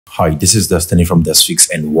Hi, this is Destiny from Desphixs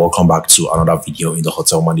and welcome back to another video in the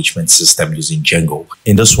hotel management system using Django.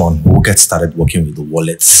 In this one, we'll get started working with the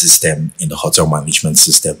wallet system in the hotel management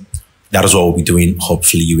system. That is what we'll be doing.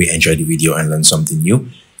 Hopefully you will enjoy the video and learn something new.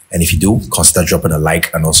 And if you do, consider dropping a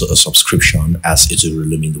like and also a subscription, as it will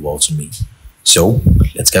really mean the world to me. So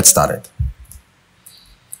let's get started.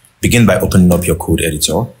 Begin by opening up your code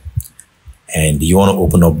editor. And you want to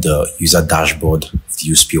open up the user dashboard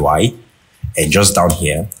views PY. And just down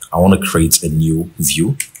here, I want to create a new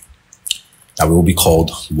view that will be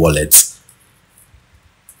called wallet.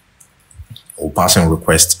 We'll pass in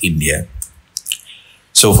request in there.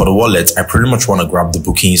 So for the wallet, I pretty much want to grab the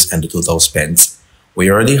bookings and the total spent.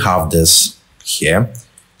 We already have this here.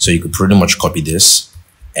 So you could pretty much copy this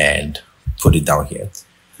and put it down here.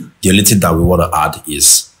 The only thing that we want to add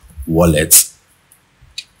is wallet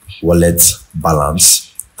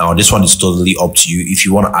balance. Now this one is totally up to you. If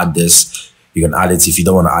you want to add this, you can add it. If you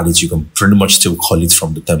don't want to add it, you can pretty much still call it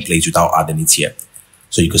from the template without adding it here.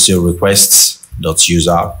 So you can say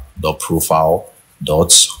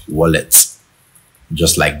requests.user.profile.wallet,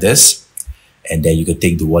 just like this. And then you can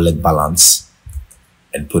take the wallet balance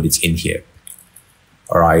and put it in here.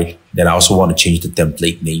 All right. Then I also want to change the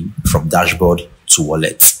template name from dashboard to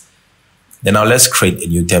wallet. Then now let's create a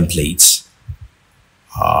new template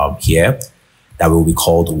here that will be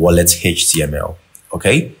called wallet HTML.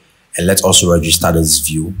 Okay. And let's also register this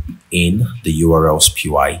view in the URLs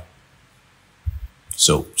PY.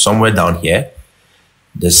 So somewhere down here,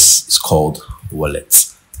 this is called wallet.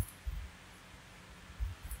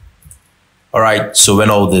 All right, so when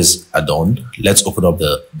all these are done, let's open up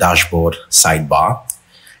the dashboard sidebar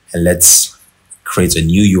and let's create a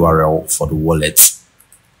new URL for the wallet.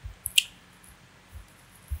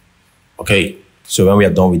 Okay, so when we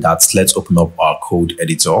are done with that, let's open up our code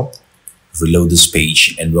editor. Reload this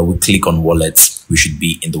page, and when we click on wallet, we should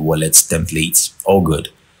be in the wallet template. All good.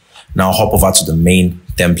 Now hop over to the main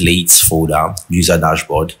templates folder, user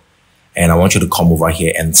dashboard, and I want you to come over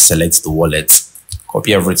here and select the wallet.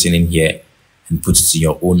 Copy everything in here and put it in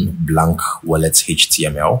your own blank wallet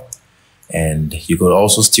HTML. And you could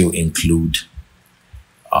also still include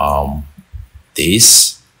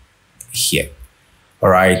this here. All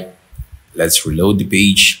right, let's reload the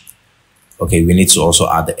page. Okay, we need to also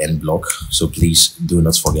add the end block, so please do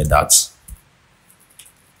not forget that.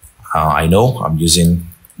 I know I'm using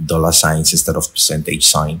 $signs instead of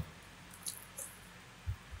 %sign.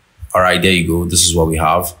 All right, there you go. This is what we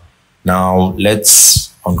have. Now let's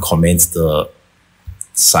uncomment the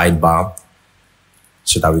sidebar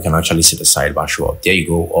so that we can actually see the sidebar show up. There you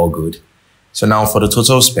go, all good. So now for the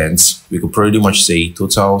total spent, we could pretty much say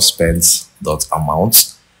total spent dot amount.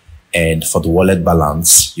 And for the wallet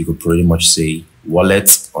balance, you could pretty much say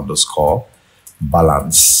wallet underscore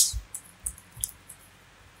balance.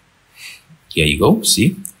 Here you go,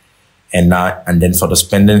 see? And then for the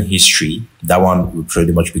spending history, that one will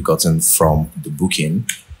pretty much be gotten from the booking.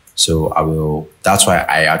 So that's why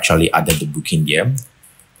I actually added the booking here.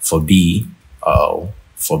 For B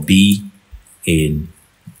in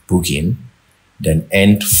booking, then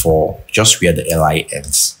end for just where the LI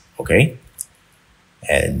ends, okay?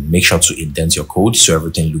 And make sure to indent your code so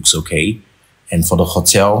everything looks okay. And for the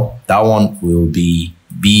hotel, that one will be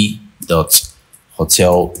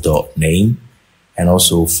b.hotel.name. And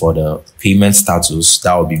also for the payment status,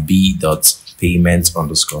 that will be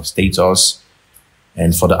b.payment_status.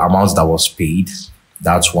 And for the amount that was paid,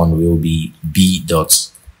 that one will be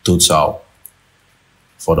b.total.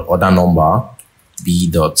 For the order number,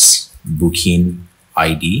 b.booking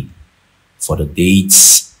ID. For the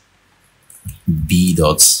dates,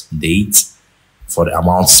 b.date. For the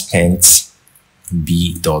amount spent,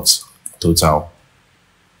 b.total.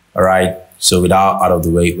 All right, so with that out of the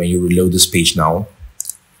way, when you reload this page now,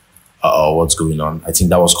 what's going on? I think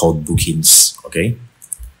that was called bookings. Okay,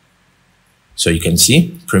 so you can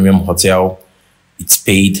see premium hotel, it's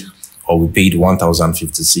paid, or we paid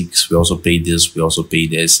 1,056. We also paid this, we also paid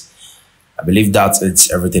this. I believe that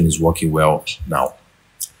everything is working well now.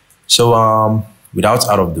 So without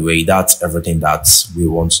out of the way, that's everything that we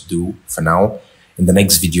want to do for now. In the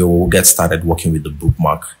next video, we'll get started working with the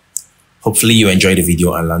bookmark. Hopefully you enjoyed the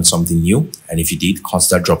video and learned something new. And if you did,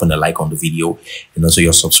 consider dropping a like on the video. And also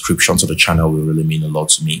your subscription to the channel will really mean a lot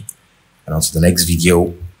to me. And until the next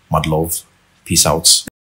video, mad love. Peace out.